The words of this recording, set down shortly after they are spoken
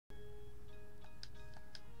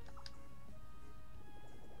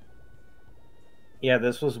Yeah,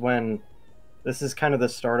 this is kind of the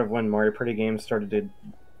start of when Mario Party games started to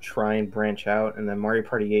try and branch out, and then Mario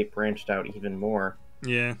Party 8 branched out even more.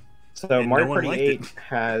 Yeah, So and no Mario one Party liked it. 8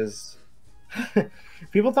 has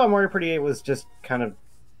people thought Mario Party 8 was just kind of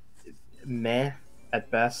meh at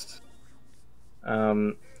best.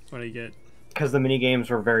 What do you get? Because the mini games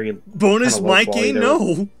were very kind Bonus of low mic quality. gain?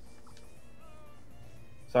 No.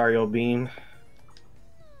 Sorry, old bean.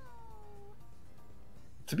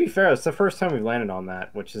 To be fair, it's the first time we've landed on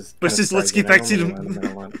that, which is kind of Let's get I back to normally land on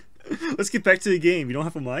that a lot. let's get back to the game. You don't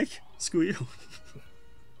have a mic? Screw you.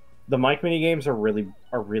 The mic mini games are really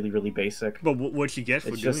basic. But what'd you get for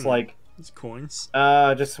It's doing just that? like It's coins.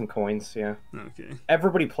 just some coins, yeah. Okay.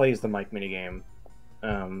 Everybody plays the mic mini game,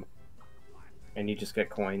 and you just get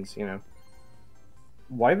coins, you know.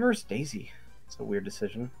 Why versus Daisy? It's a weird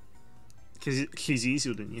decision. Because he's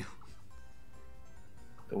easier than you.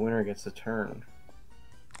 The winner gets a turn.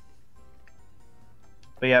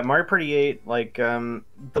 But yeah, Mario Party 8, like,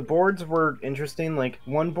 the boards were interesting. Like,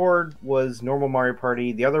 one board was normal Mario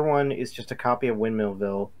Party, the other one is just a copy of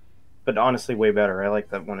Windmillville, but honestly way better. I like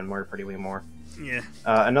that one in Mario Party way more. Yeah.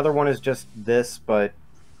 Another one is just this, but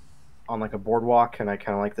on like a boardwalk, and I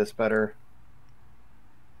kind of like this better.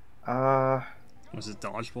 Was it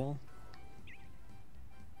dodgeball?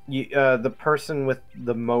 The person with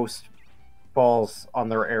the most balls on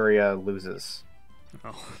their area loses.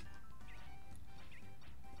 Oh.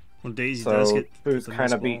 Well, Daisy So does get Boo's the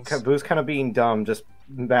kind most of balls. being dumb, just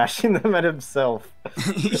bashing them at himself.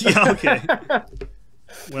 Yeah, okay.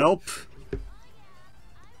 Welp.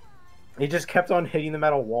 He just kept on hitting them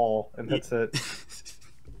at a wall, and that's it.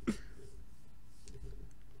 I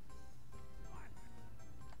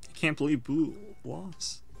can't believe Boo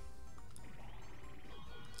lost.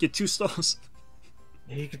 Get 2 stars.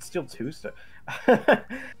 Yeah, you could steal 2 stuff.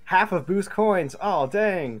 Half of Boo's coins. Oh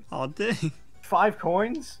dang! Oh, dang. 5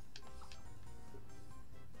 coins.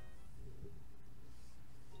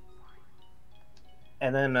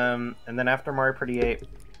 And then after Mario Party 8,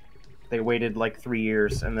 they waited like 3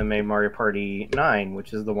 years, and then made Mario Party 9,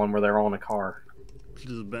 which is the one where they're all in a car. Which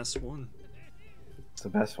is the best one? It's the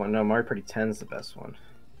best one. No, Mario Party 10 is the best one.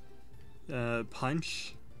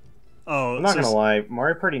 Punch? Oh, I'm not gonna lie,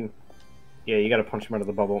 Mario Party... Yeah, you gotta punch him out of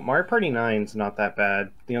the bubble. Mario Party 9's not that bad.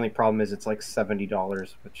 The only problem is it's like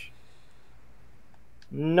 $70, which...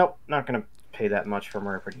 Nope, not gonna pay that much for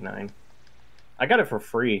Mario Party 9. I got it for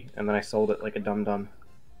free, and then I sold it like a dum-dum.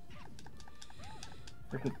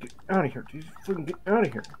 Freaking get out of here, dude. Freaking get out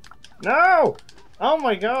of here. No! Oh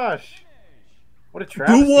my gosh! What a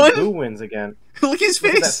travesty. Boo won? Boo wins again. Look at his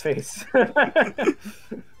face! Look at that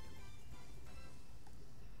face.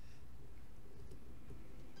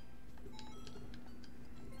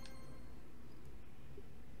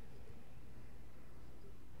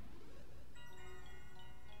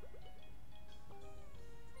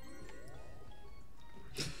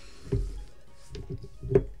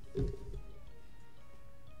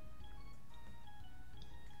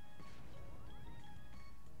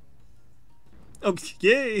 Oh,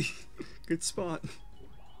 yay! Good spot.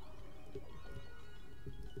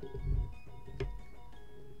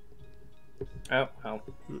 Oh, oh.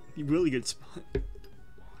 Really good spot.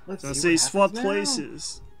 Let's I'll see say what swap happens now.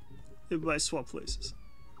 places. Everybody swap places.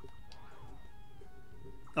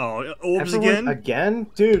 Oh, orbs Everyone, again? again?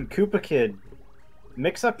 Dude, Koopa Kid.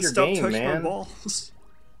 Mix up your Stop game, touching man. my balls.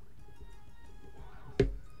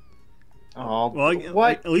 Oh, Well,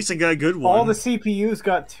 what? at least I got a good one. All the CPUs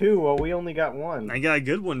got 2, while we only got 1. I got a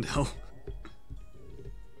good one, though.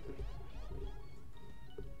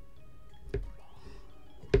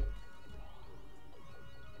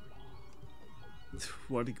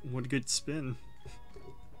 What a good spin.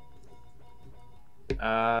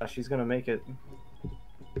 She's gonna make it.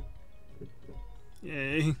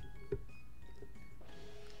 Yay.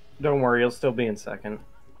 Don't worry, you'll still be in second.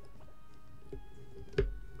 At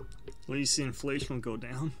least the inflation will go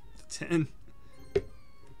down to 10.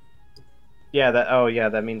 Yeah,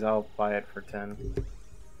 that means I'll buy it for 10.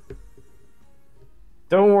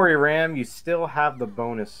 Don't worry, Ram, you still have the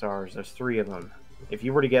bonus stars. There's 3 of them. If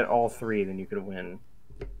you were to get all 3, then you could win.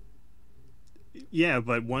 Yeah,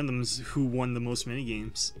 but one of them's who won the most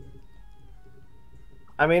minigames.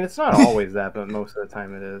 I mean, it's not always that, but most of the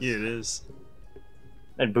time it is. Yeah, it is.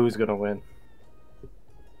 And Boo's gonna win.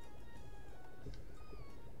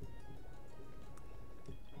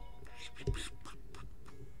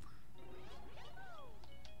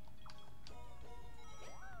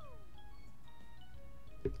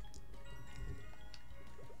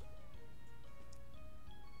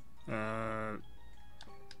 Uh,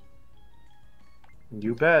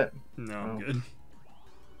 You bet. no, I'm Oh. good.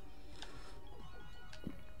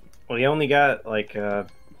 We only got like 2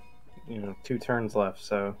 turns left,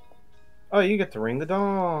 so. Oh, you get to ring the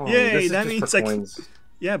dong. Yay, this is that just means for I coins.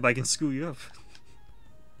 Yeah, but I can screw you up.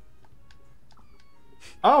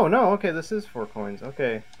 Oh no, okay, this is 4 coins.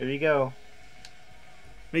 Okay, here you go.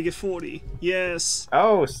 Make it 40. Yes.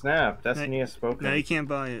 Oh snap! Destiny has spoken. Now you can't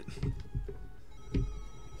buy it.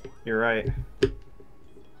 You're right.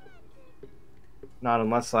 Not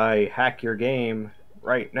unless I hack your game.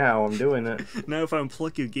 Right now, I'm doing it. Now if I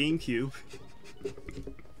unplug your GameCube.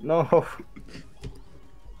 No.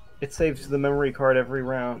 It saves the memory card every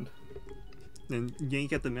round. Then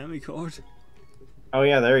yank out the memory card. Oh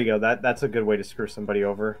yeah, there you go. That's a good way to screw somebody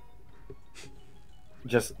over.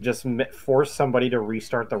 Just force somebody to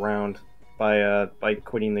restart the round by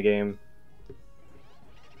quitting the game.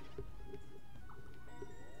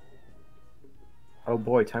 Oh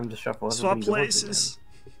boy, time to shuffle. Swap everybody's places.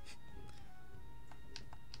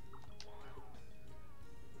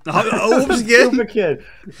 Oh, oops, again. Koopa Kid,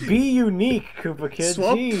 be unique, Koopa Kid.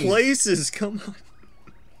 Swap Jeez. places. Come on.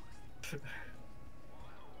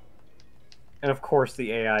 And of course,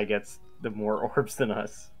 the AI gets the more orbs than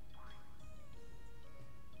us.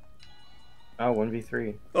 Oh,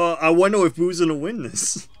 1v3. I wonder if Boo's gonna win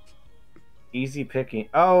this. Easy picking.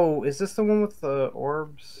 Oh, is this the one with the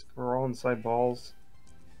orbs? We're all inside balls.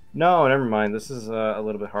 No, never mind. This is a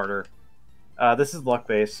little bit harder. This is luck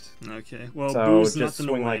based. Okay. Well, So Boo's just not gonna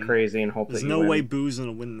swing win. like crazy and hope There's that you no win. way Boo's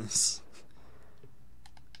gonna win this.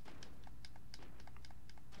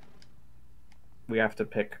 We have to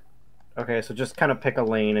pick. Okay, so just kind of pick a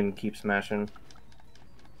lane and keep smashing.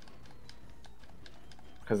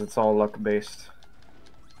 Because it's all luck based.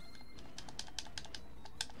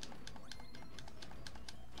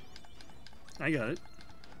 I got it.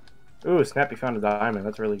 Ooh, Snappy found a diamond.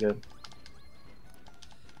 That's really good.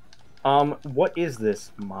 What is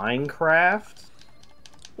this? Minecraft?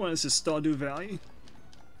 What is this, Stardew Valley?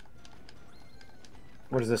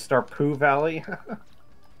 What is this? Starpoo Valley?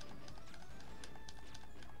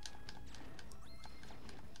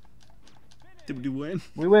 Did we win?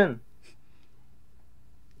 We win.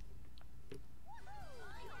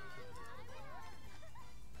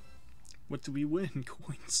 What do we win?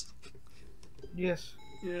 Coins. Yes.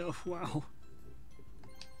 Yeah, wow.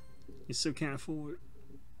 You still can't afford it.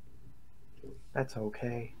 That's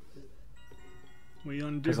okay. What you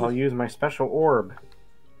undo? Because I'll use my special orb.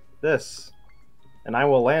 This. And I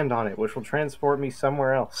will land on it, which will transport me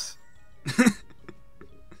somewhere else.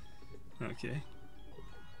 Okay.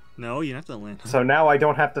 No, you have to land. So now I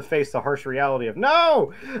don't have to face the harsh reality of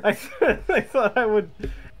no! I thought I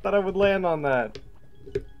would land on that.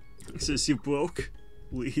 It says you broke.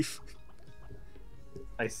 Leave.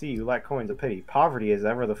 I see you lack coins. A pity. Poverty is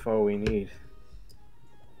ever the foe we need.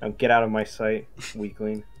 Now get out of my sight,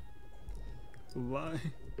 weakling. Bye.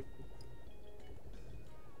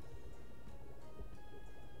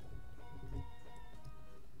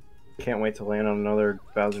 Can't wait to land on another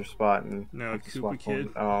Bowser spot and No, have to Koopa swap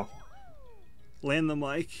Kid. coins. Oh, Land the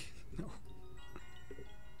mic. No.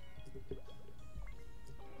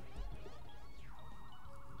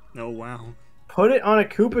 Oh, wow. put it on a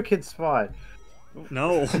Koopa Kid spot.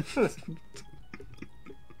 No.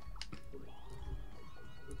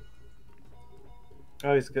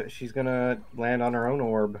 Oh, she's gonna land on her own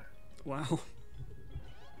orb. Wow.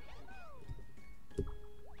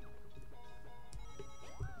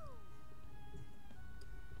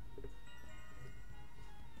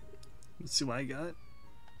 Let's see what I got.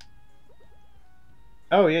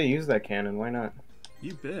 Oh yeah, use that cannon. Why not?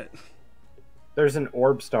 You bet. There's an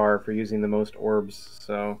orb star for using the most orbs,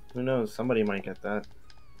 so who knows? Somebody might get that.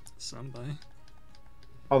 Somebody.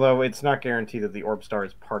 Although it's not guaranteed that the orb star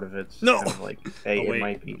is part of it. It's No! kind of like, hey, Oh, wait, it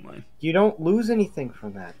might be. never mind. You don't lose anything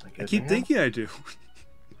from that. Like I keep thinking I do.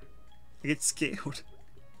 I get scared.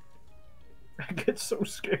 I get so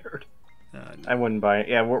scared. No. I wouldn't buy it.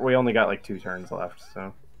 Yeah, we only got like 2 turns left,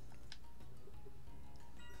 so.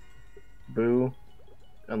 Boo.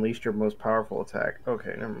 Unleashed your most powerful attack.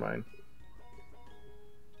 Okay, never mind.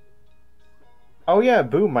 Oh yeah,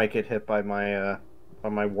 Boo might get hit by my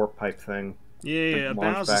warp pipe thing. Yeah, Like,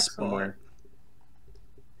 launch Bowser's back spot. somewhere.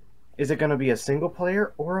 Is it gonna be a single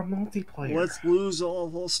player or a multiplayer? Let's lose all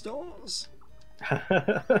of our stars.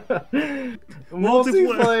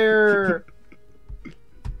 Multiplayer.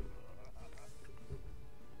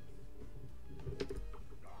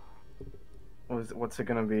 What's it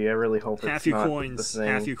gonna be? I really hope Half it's your not coins. the thing.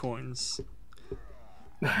 Half your coins.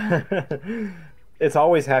 It's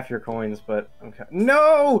always half your coins, but okay.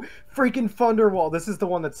 No! Freaking Thunderwall! This is the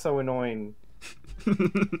one that's so annoying.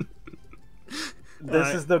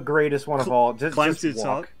 This is the greatest one of all. Just to the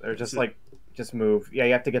walk. top. They're just Is it- like, Just move. Yeah,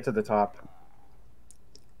 you have to get to the top.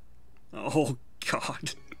 Oh,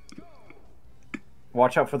 God.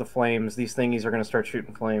 Watch out for the flames. These thingies are going to start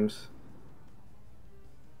shooting flames.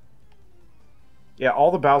 Yeah,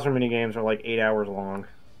 all the Bowser minigames are like 8 hours long.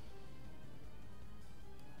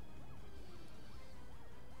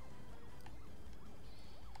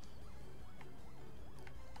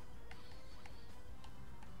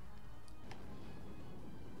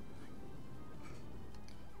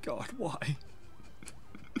 God, why?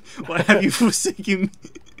 Why have you forsaken me?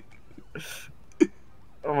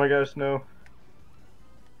 Oh my gosh, no.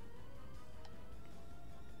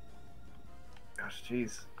 Gosh,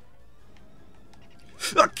 jeez.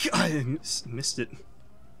 Oh, God, I missed it.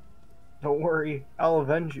 Don't worry, I'll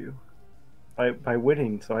avenge you. By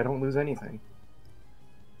winning, so I don't lose anything.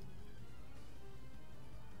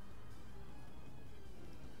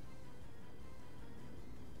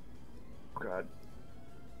 Oh god.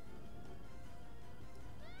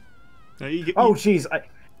 No, you, Oh jeez,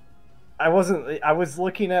 I wasn't. I was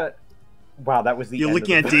looking at. Wow, that was the. You're end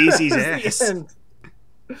looking of at the, Daisy's that was the ass. end.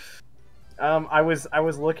 I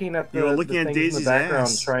was looking at the, You were looking the at things in the Daisy's background,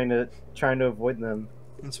 ass. trying to avoid them.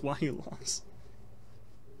 That's why you lost.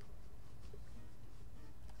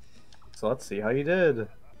 So let's see how you did.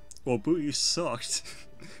 Well, Boo, you sucked.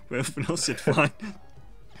 But everyone else did fine.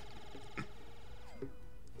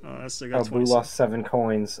 I still got Oh, Boo 26. lost 7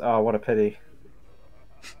 coins. Oh, what a pity.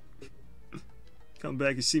 Come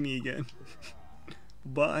back and see me again.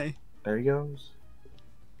 Bye. There he goes.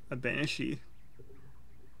 I banish you.